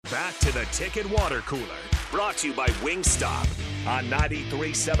back to the Ticket Water Cooler, brought to you by Wingstop on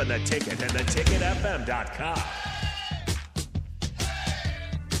 93.7 The Ticket and theticketfm.com.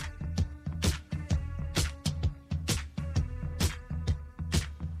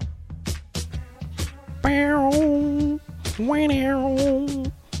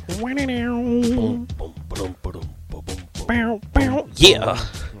 Yeah,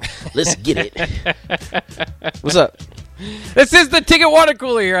 let's get it. What's up? This is the Ticket Water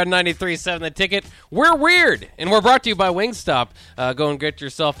Cooler here on 93.7 The Ticket. We're weird, and we're brought to you by Wingstop. Go and get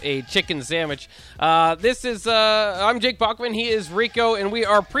yourself a chicken sandwich. I'm Jake Bachman. He is Rico, and we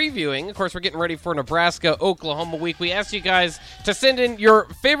are previewing. Of course, we're getting ready for Nebraska-Oklahoma week. We asked you guys to send in your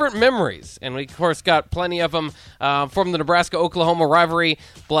favorite memories, and we, of course, got plenty of them from the Nebraska-Oklahoma rivalry.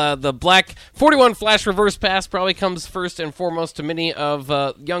 The black 41 flash reverse pass probably comes first and foremost to many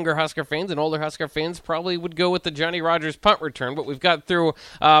of younger Husker fans, and older Husker fans probably would go with the Johnny Rogers punt return, but we've got through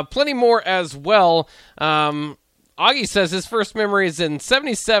plenty more as well. Augie says his first memory is in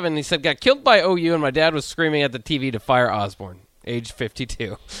 77. He said, got killed by OU, and my dad was screaming at the TV to fire Osborne, age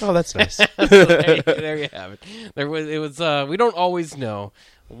 52. Oh, that's nice. So there you have it. We don't always know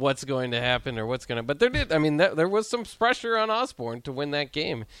what's going to happen or what's going to, but there was some pressure on Osborne to win that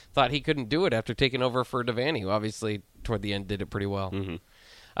game. Thought he couldn't do it after taking over for Devaney, who obviously toward the end did it pretty well. Mm-hmm.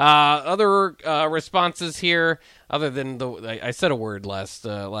 Other responses here, other than I said a word last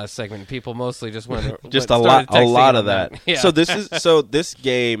segment. People mostly just went a lot of that. Yeah. So this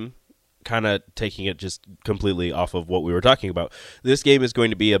game, kind of taking it just completely off of what we were talking about. This game is going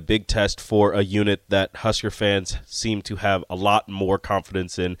to be a big test for a unit that Husker fans seem to have a lot more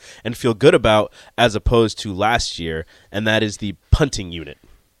confidence in and feel good about as opposed to last year, and that is the punting unit.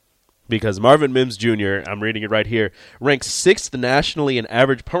 Because Marvin Mims Jr., I'm reading it right here, ranks 6th nationally in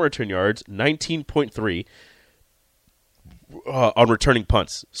average punt return yards, 19.3 on returning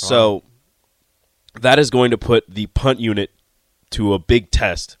punts. So that is going to put the punt unit to a big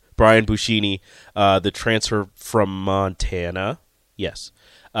test. Brian Buschini, the transfer from Montana, has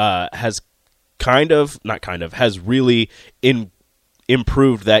has really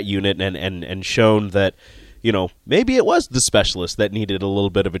improved that unit and shown that, maybe it was the specialist that needed a little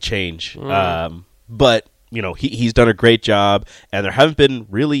bit of a change. But, he's done a great job, and there haven't been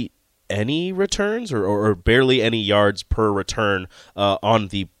really any returns or barely any yards per return on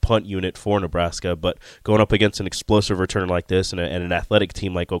the punt unit for Nebraska. But going up against an explosive return like this and an athletic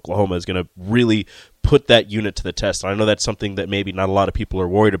team like Oklahoma is going to really put that unit to the test. I know that's something that maybe not a lot of people are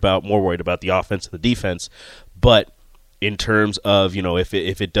worried about, more worried about the offense and the defense. But in terms of,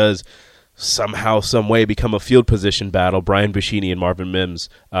 if it does somehow, some way become a field position battle, Brian Buschini and Marvin Mims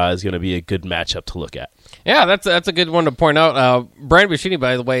is going to be a good matchup to look at. Yeah, that's a good one to point out. Brian Buschini,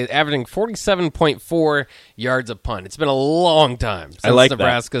 by the way, averaging 47.4 yards a punt. It's been a long time since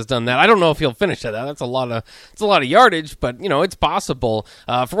Nebraska's done that. I don't know if he'll finish at that. It's a lot of yardage, but it's possible.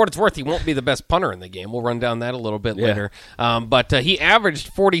 For what it's worth, he won't be the best punter in the game. We'll run down that a little bit later. But he averaged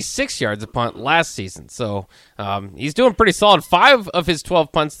 46 yards a punt last season, so he's doing pretty solid. 5 of his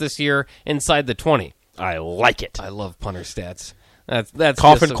 12 punts this year inside the 20. I like it. I love punter stats. That's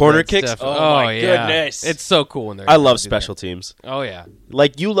coffin corner kicks. Stuff. Oh my goodness! It's so cool when they're. I love special teams. Oh yeah,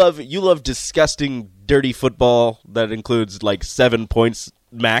 like you love disgusting, dirty football that includes like 7 points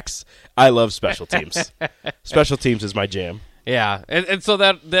max. I love special teams. Special teams is my jam. Yeah, and so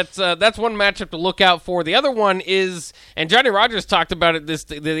that's one matchup to look out for. The other one is, and Johnny Rogers talked about it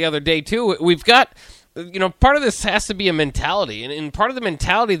the other day too. We've got. Part of this has to be a mentality, and part of the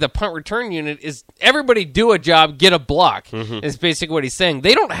mentality of the punt return unit is everybody do a job, get a block, is basically what he's saying.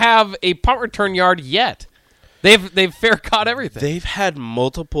 They don't have a punt return yard yet. They've fair caught everything. They've had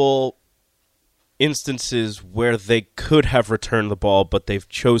multiple instances where they could have returned the ball, but they've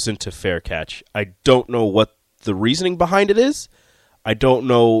chosen to fair catch. I don't know what the reasoning behind it is. I don't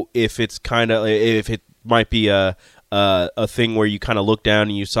know if it's if it might be a thing where you kind of look down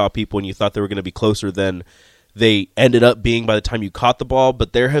and you saw people and you thought they were going to be closer than they ended up being by the time you caught the ball.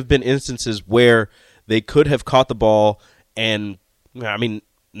 But there have been instances where they could have caught the ball and,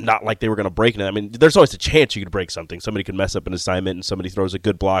 not like they were going to break it. There's always a chance you could break something. Somebody could mess up an assignment and somebody throws a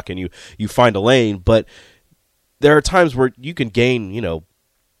good block and you find a lane. But there are times where you can gain,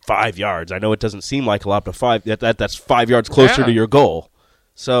 5 yards. I know it doesn't seem like a lot, but that's 5 yards closer to your goal.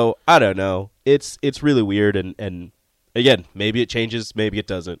 So I don't know. It's really weird and again, maybe it changes, maybe it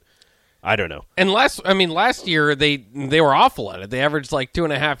doesn't. I don't know. And last year they were awful at it. They averaged like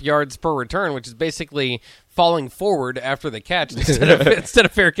 2.5 yards per return, which is basically falling forward after the catch instead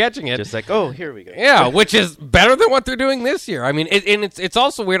of fair catching it. Just like, oh, here we go. Yeah, which is better than what they're doing this year. I mean, it's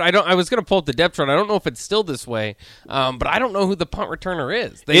also weird. I was going to pull up the depth chart. I don't know if it's still this way, but I don't know who the punt returner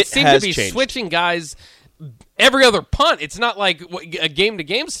is. They seem to be switching guys every other punt. It's not like a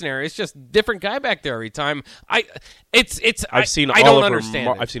game-to-game scenario. It's just different guy back there every time. I don't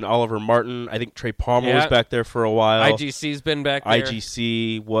understand. I've seen Oliver Martin. I think Trey Palmer was back there for a while. IGC's been back there.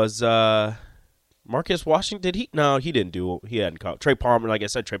 IGC was Marcus Washington. Did he? No, he didn't do. He hadn't caught Trey Palmer. Like I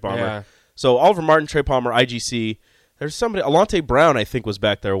said, Trey Palmer. Yeah. So Oliver Martin, Trey Palmer, IGC. There's somebody. Alante Brown, I think, was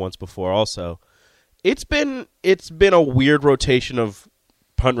back there once before. Also, it's been a weird rotation of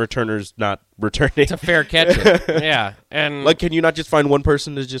punt returners not returning to fair catch it. Yeah, and like, can you not just find one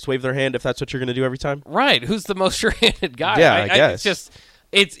person to just wave their hand if that's what you're going to do every time? Right. Who's the most sure-handed guy? Yeah, I guess. It's just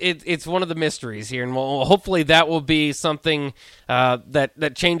it's one of the mysteries here, and hopefully that will be something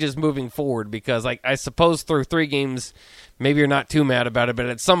that changes moving forward. Because I suppose through 3 games, maybe you're not too mad about it, but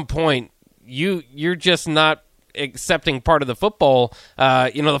at some point you're just not accepting part of the football,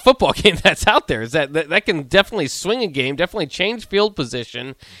 the football game that's out there. Is that can definitely swing a game, definitely change field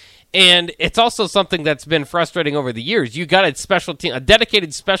position. And it's also something that's been frustrating over the years. You got a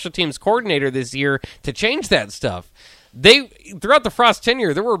dedicated special teams coordinator this year to change that stuff. Throughout the Frost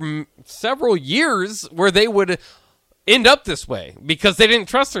tenure, there were several years where they would end up this way because they didn't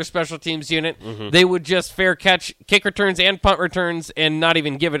trust their special teams unit. Mm-hmm. They would just fair catch kick returns and punt returns and not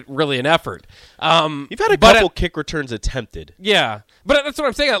even give it really an effort. You've had a couple kick returns attempted. Yeah, but that's what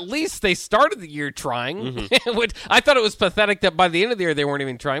I'm saying. At least they started the year trying. Mm-hmm. Which I thought it was pathetic that by the end of the year they weren't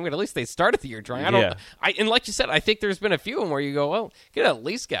even trying, but at least they started the year trying. And like you said, I think there's been a few of them where you go, well, you could have at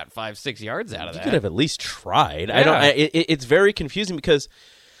least got 5-6 yards out of that. You could have at least tried. Yeah. It's very confusing because,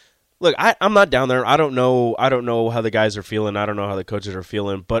 look, I'm not down there. I don't know how the guys are feeling. I don't know how the coaches are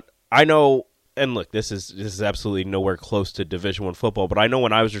feeling. But I know, and look, this is absolutely nowhere close to Division I football. But I know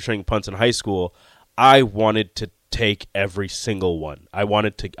when I was returning punts in high school, I wanted to take every single one. I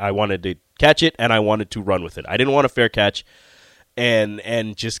wanted to catch it, and I wanted to run with it. I didn't want a fair catch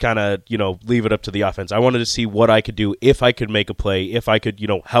and just kind of leave it up to the offense. I wanted to see what I could do, if I could make a play, if I could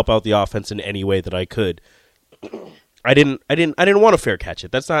help out the offense in any way that I could. I didn't want to fair catch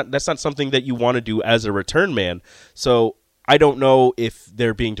it. That's not something that you want to do as a return man. So I don't know if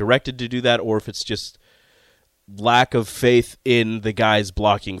they're being directed to do that or if it's just lack of faith in the guys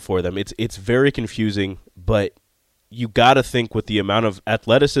blocking for them. It's very confusing, but you got to think with the amount of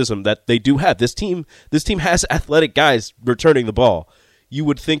athleticism that they do have. This team has athletic guys returning the ball. You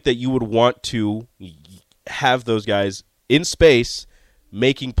would think that you would want to have those guys in space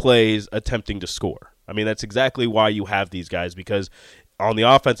making plays, attempting to score. I mean, that's exactly why you have these guys, because on the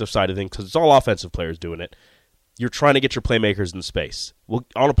offensive side of things, because it's all offensive players doing it, you're trying to get your playmakers in space. Well,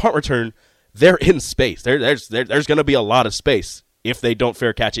 on a punt return, they're in space. There's going to be a lot of space if they don't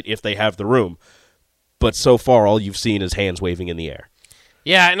fair catch it, if they have the room. But so far, all you've seen is hands waving in the air.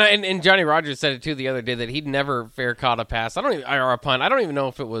 Yeah, and Johnny Rogers said it too the other day that he'd never fair caught a pass. Or a punt. I don't even know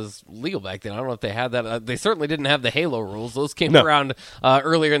if it was legal back then. I don't know if they had that. They certainly didn't have the Halo rules. Those came around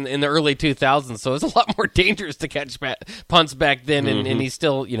earlier in the early 2000s. So it was a lot more dangerous to catch punts back then. And he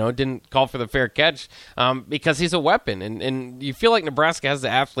still didn't call for the fair catch because he's a weapon. And you feel like Nebraska has the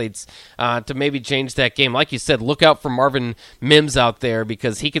athletes to maybe change that game. Like you said, look out for Marvin Mims out there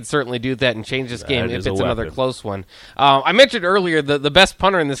because he could certainly do that and change this game if it's another close one. I mentioned earlier the best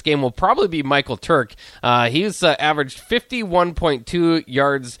punter in this game will probably be Michael Turk. He's averaged 51.2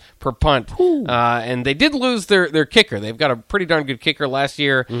 yards per punt. And they did lose their kicker. They've got a pretty darn good kicker last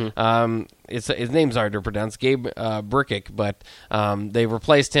year. His name's hard to pronounce, Gabe Brickick, but they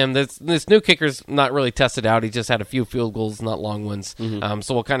replaced him. This new kicker's not really tested out. He just had a few field goals, not long ones.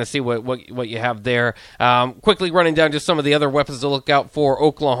 So we'll kind of see what you have there. Quickly running down just some of the other weapons to look out for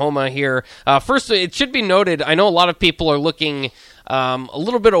Oklahoma here. First, it should be noted, I know a lot of people are looking a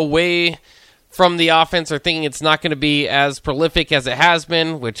little bit away from the offense, or thinking it's not going to be as prolific as it has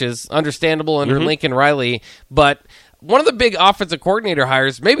been, which is understandable under Lincoln Riley, but one of the big offensive coordinator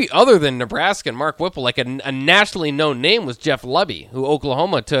hires, maybe other than Nebraska and Mark Whipple, like a nationally known name, was Jeff Lebby, who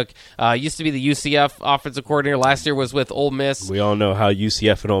Oklahoma took. Used to be the UCF offensive coordinator. Last year was with Ole Miss. We all know how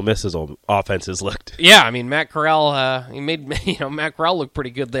UCF and Ole Miss's offenses looked. Yeah, I mean, Matt Corral, he made Matt Corral look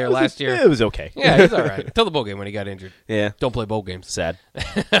pretty good there last year. It was okay. Yeah, he was all right. Until the bowl game when he got injured. Yeah. Don't play bowl games. Sad.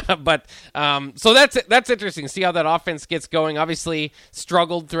 But, so that's interesting. See how that offense gets going. Obviously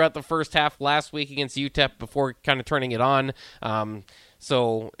struggled throughout the first half last week against UTEP before kind of turning it on.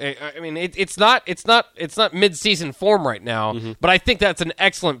 So I mean, it's not mid-season form right now, but I think that's an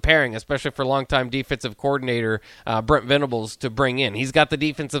excellent pairing, especially for longtime defensive coordinator Brent Venables to bring in. He's got the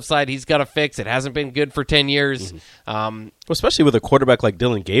defensive side he's got to fix. It hasn't been good for 10 years. Especially with a quarterback like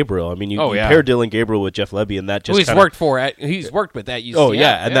Dylan Gabriel. I mean, you pair Dylan Gabriel with Jeff Lebby, and that just he's worked with that UCF. Oh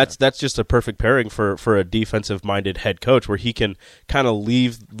yeah, and that's just a perfect pairing for a defensive-minded head coach, where he can kind of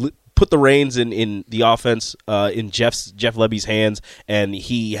put the reins in the offense in Jeff Lebby's hands, and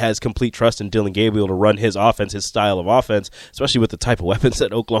he has complete trust in Dylan Gabriel to run his offense, his style of offense, especially with the type of weapons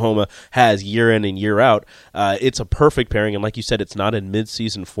that Oklahoma has year in and year out. It's a perfect pairing, and like you said, it's not in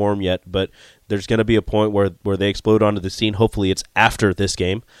mid-season form yet, but there's going to be a point where they explode onto the scene. Hopefully it's after this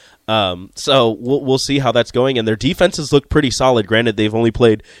game. So we'll see how that's going, and their defenses look pretty solid. Granted, they've only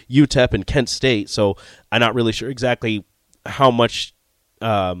played UTEP and Kent State, so I'm not really sure exactly how much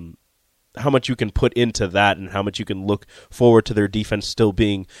you can put into that and how much you can look forward to their defense still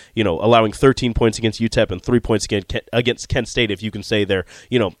being, allowing 13 points against UTEP and 3 points against Kent State, if you can say they're,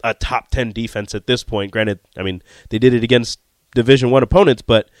 a top 10 defense at this point. Granted, I mean, they did it against Division I opponents,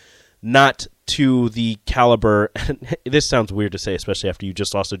 but not to the caliber, this sounds weird to say, especially after you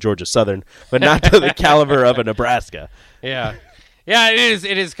just lost to Georgia Southern, but not to the caliber of a Nebraska. Yeah. Yeah,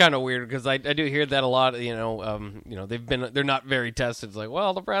 it is kind of weird because I do hear that a lot. They're not very tested. It's like,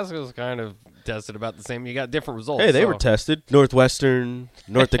 well, Nebraska's kind of tested about the same. You got different results. Hey, they were tested. Northwestern,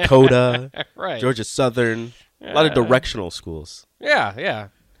 North Dakota, right. Georgia Southern, a lot of directional schools. Yeah.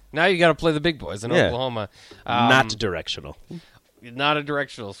 Now you got to play the big boys in Oklahoma. Not directional. Not a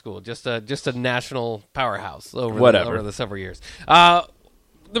directional school, just a national powerhouse over the several years.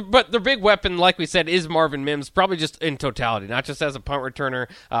 But their big weapon, like we said, is Marvin Mims, probably just in totality, not just as a punt returner.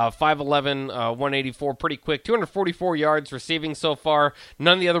 5'11", 184, pretty quick, 244 yards receiving so far.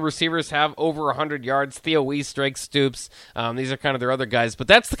 None of the other receivers have over 100 yards. Theo Weiss, Drake Stoops, these are kind of their other guys. But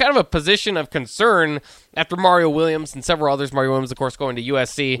that's the kind of a position of concern after Mario Williams and several others. Mario Williams, of course, going to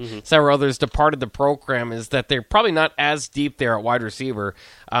USC. Several others departed the program, is that they're probably not as deep there at wide receiver.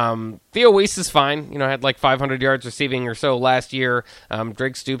 Theo Weiss is fine. Had like 500 yards receiving or so last year.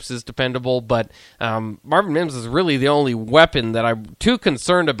 Drake Stoops is dependable, but Marvin Mims is really the only weapon that I'm too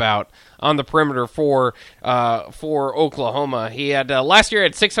concerned about on the perimeter for Oklahoma. He had last year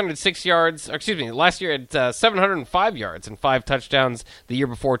had 606 yards. Last year had 705 yards and 5 touchdowns. The year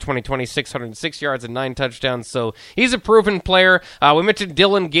before, 2020, 606 yards and 9 touchdowns. So he's a proven player. We mentioned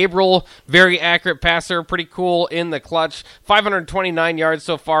Dylan Gabriel, very accurate passer, pretty cool in the clutch. 529 yards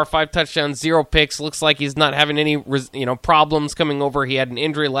so far, 5 touchdowns, 0 picks. Looks like he's not having any problems coming over. He had an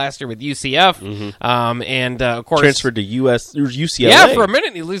injury last year with UCF, and of course transferred to UCLA. Yeah, for a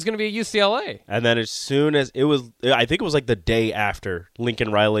minute he was going to be at UCLA, and then as soon as I think it was like the day after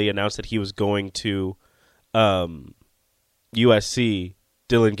Lincoln Riley announced that he was going to USC,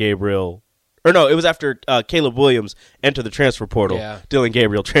 Dylan Gabriel. Or no, it was after Caleb Williams entered the transfer portal. Yeah. Dylan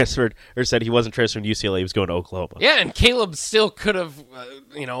Gabriel transferred, or said he wasn't transferring to UCLA, he was going to Oklahoma. Yeah, and Caleb still could have,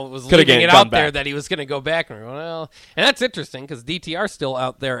 was leaving it out there that he was going to go back. And that's interesting because DTR still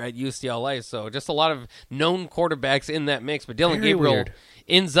out there at UCLA, so just a lot of known quarterbacks in that mix. But Dylan Gabriel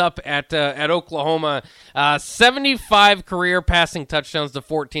ends up at Oklahoma, 75 career passing touchdowns to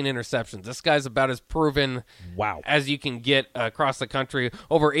 14 interceptions. This guy's about as proven as you can get across the country.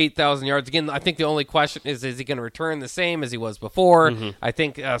 Over 8,000 yards. Again, I think the only question is he going to return the same as he was before? I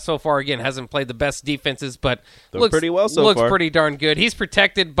think so far, again, hasn't played the best defenses, but looks pretty well so far. Looks pretty darn good. He's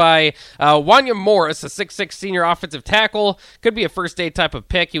protected by Wanya Morris, a 6'6" senior offensive tackle. Could be a first-day type of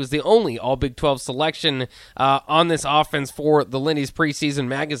pick. He was the only All-Big 12 selection on this offense for the Lindy's preseason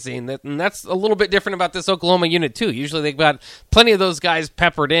magazine. And that's a little bit different about this Oklahoma unit, too. Usually they've got plenty of those guys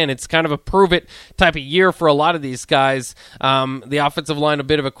peppered in. It's kind of a prove-it type of year for a lot of these guys. The offensive line, a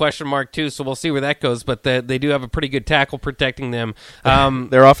bit of a question mark, too, so we'll see where that goes, but they do have a pretty good tackle protecting them.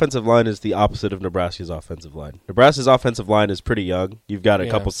 Their offensive line is the opposite of Nebraska's offensive line. Nebraska's offensive line is pretty young. You've got a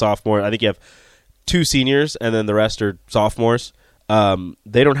couple sophomores. I think you have 2 seniors, and then the rest are sophomores.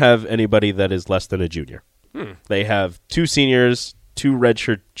 They don't have anybody that is less than a junior. They have 2 seniors, 2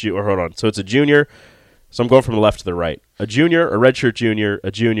 redshirt hold on. So it's a junior. So I'm going from the left to the right. A junior, a redshirt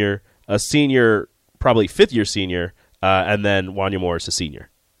junior, a senior, probably 5th-year senior, and then Wanya Morris, a senior.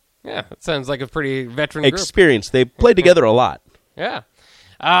 Yeah, that sounds like a pretty veteran group. Experience. They play together a lot. Yeah.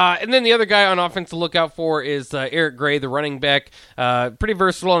 And then the other guy on offense to look out for is Eric Gray, the running back. Pretty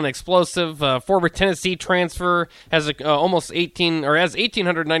versatile and explosive. Former Tennessee transfer, has almost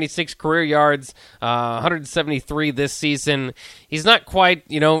 1,896 career yards, 173 this season. He's not quite,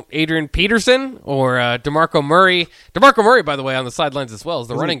 Adrian Peterson or DeMarco Murray. DeMarco Murray, by the way, on the sidelines as well as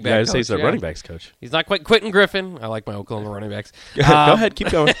the running back. Yeah, I say he's the running backs coach. He's not quite Quentin Griffin. I like my Oklahoma running backs. Go ahead, keep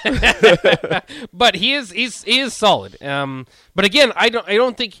going. But he is solid. But again, I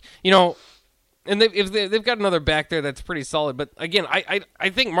don't think and they've got another back there that's pretty solid. But again, I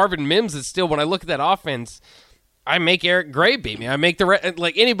think Marvin Mims is still, when I look at that offense, I make Eric Gray beat me. I make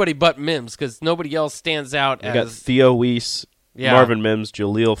like anybody but Mims, because nobody else stands out. You got Theo Weiss, Marvin Mims,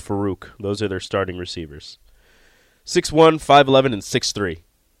 Jaleel Farouk. Those are their starting receivers. 6'1", 5'11", and 6'3".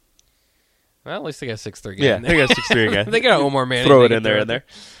 Well, at least they got 6'3". Yeah, they got 6'3" again. They got Omar Manning. Throw it in there.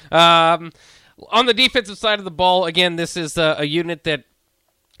 On the defensive side of the ball, again, this is a unit that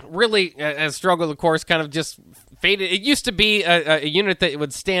really has struggled, of course, kind of just faded. It used to be a unit that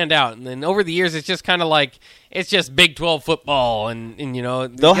would stand out, and then over the years, it's just kind of like, it's just Big 12 football, and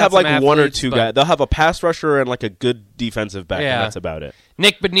they'll have like athletes, one or two guys. They'll have a pass rusher and like a good defensive back, and that's about it.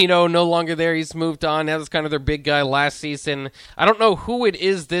 Nick Benito, no longer there. He's moved on. That was kind of their big guy last season. I don't know who it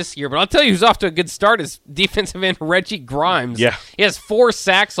is this year, but I'll tell you who's off to a good start is defensive end Reggie Grimes. Yeah. He has 4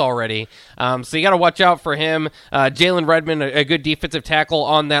 sacks already, so you got to watch out for him. Jalen Redmond, a good defensive tackle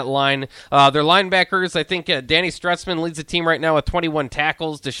on that line. Their linebackers, I think Danny Strutzman leads the team right now with 21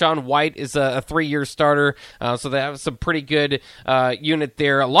 tackles. Deshaun White is a 3-year starter, so they have some pretty good unit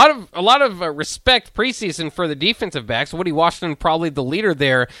there. A lot of respect preseason for the defensive backs. Woody Washington, probably the leader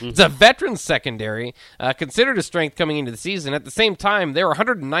there. Mm-hmm. It's a veteran secondary, considered a strength coming into the season. At the same time, they were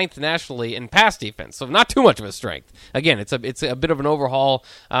 109th nationally in pass defense, so not too much of a strength. Again, it's a bit of an overhaul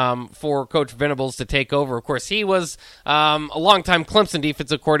for Coach Venables to take over. Of course, he was a longtime Clemson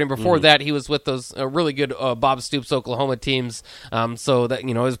defensive coordinator. Before that, he was with those really good Bob Stoops Oklahoma teams. So that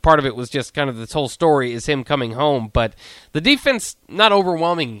as part of it was just kind of this whole story is him coming home. But the defense, not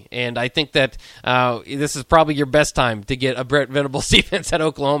overwhelming, and I think that this is probably your best time to get a Brent Venables defense at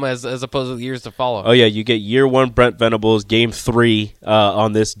Oklahoma as opposed to the years to follow. Oh, yeah, you get year 1 Brent Venables, game 3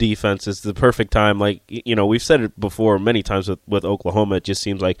 on this defense. It's the perfect time. Like, we've said it before many times with Oklahoma. It just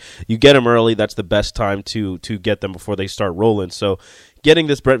seems like you get them early. That's the best time to get them before they start rolling. So getting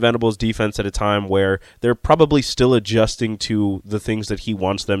this Brent Venables defense at a time where they're probably still adjusting to the things that he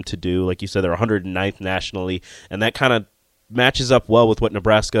wants them to do. Like you said, they're 109th nationally, and that kind of matches up well with what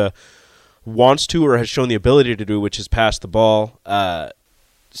Nebraska wants to or has shown the ability to do, which is pass the ball.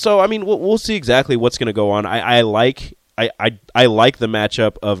 So, I mean, we'll see exactly what's going to go on. I like the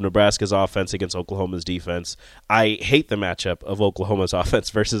matchup of Nebraska's offense against Oklahoma's defense. I hate the matchup of Oklahoma's offense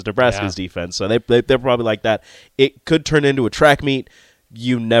versus Nebraska's defense. So they're probably like that. It could turn into a track meet.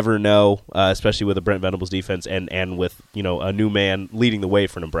 You never know, especially with a Brent Venables defense and with a new man leading the way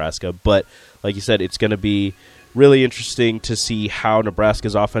for Nebraska. But like you said, it's going to be really interesting to see how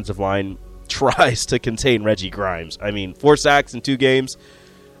Nebraska's offensive line tries to contain Reggie Grimes. I mean, 4 sacks in 2 games.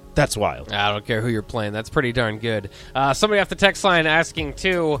 That's wild. I don't care who you're playing. That's pretty darn good. Somebody off the text line asking,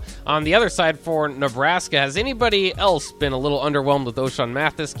 too, on the other side for Nebraska, has anybody else been a little underwhelmed with O'Shawn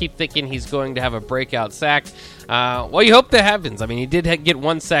Mathis? Keep thinking he's going to have a breakout sack. Well, you hope that happens. I mean, he did get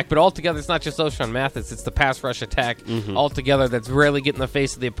 1 sack, but altogether it's not just O'Shawn Mathis. It's the pass rush attack altogether that's rarely getting in the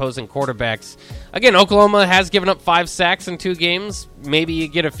face of the opposing quarterbacks. Again, Oklahoma has given up 5 sacks in 2 games. Maybe you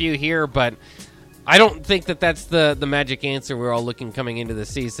get a few here, but I don't think that's the magic answer we're all looking coming into the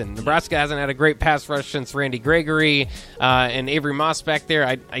season. Nebraska hasn't had a great pass rush since Randy Gregory and Avery Moss back there.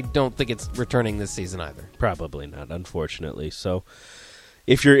 I don't think it's returning this season either. Probably not, unfortunately. So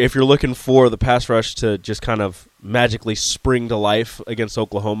if you're looking for the pass rush to just kind of magically spring to life against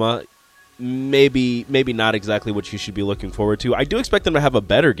Oklahoma, maybe not exactly what you should be looking forward to. I do expect them to have a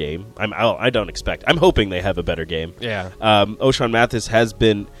better game. I'm hoping they have a better game. Yeah. O'Shawn Mathis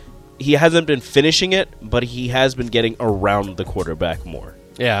he hasn't been finishing it, but he has been getting around the quarterback more.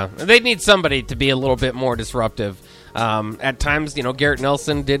 Yeah, they need somebody to be a little bit more disruptive. At times, Garrett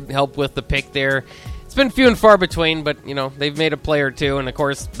Nelson did help with the pick there. It's been few and far between, but they've made a play or two, and of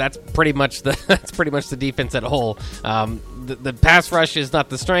course that's pretty much the defense at a whole. The pass rush is not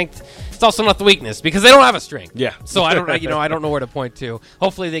the strength. It's also not the weakness because they don't have a strength. Yeah. So I don't know where to point to.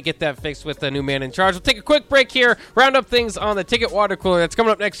 Hopefully they get that fixed with a new man in charge. We'll take a quick break here. Round up things on the Ticket Water Cooler. That's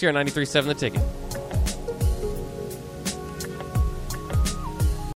coming up next year on 93.7 The Ticket.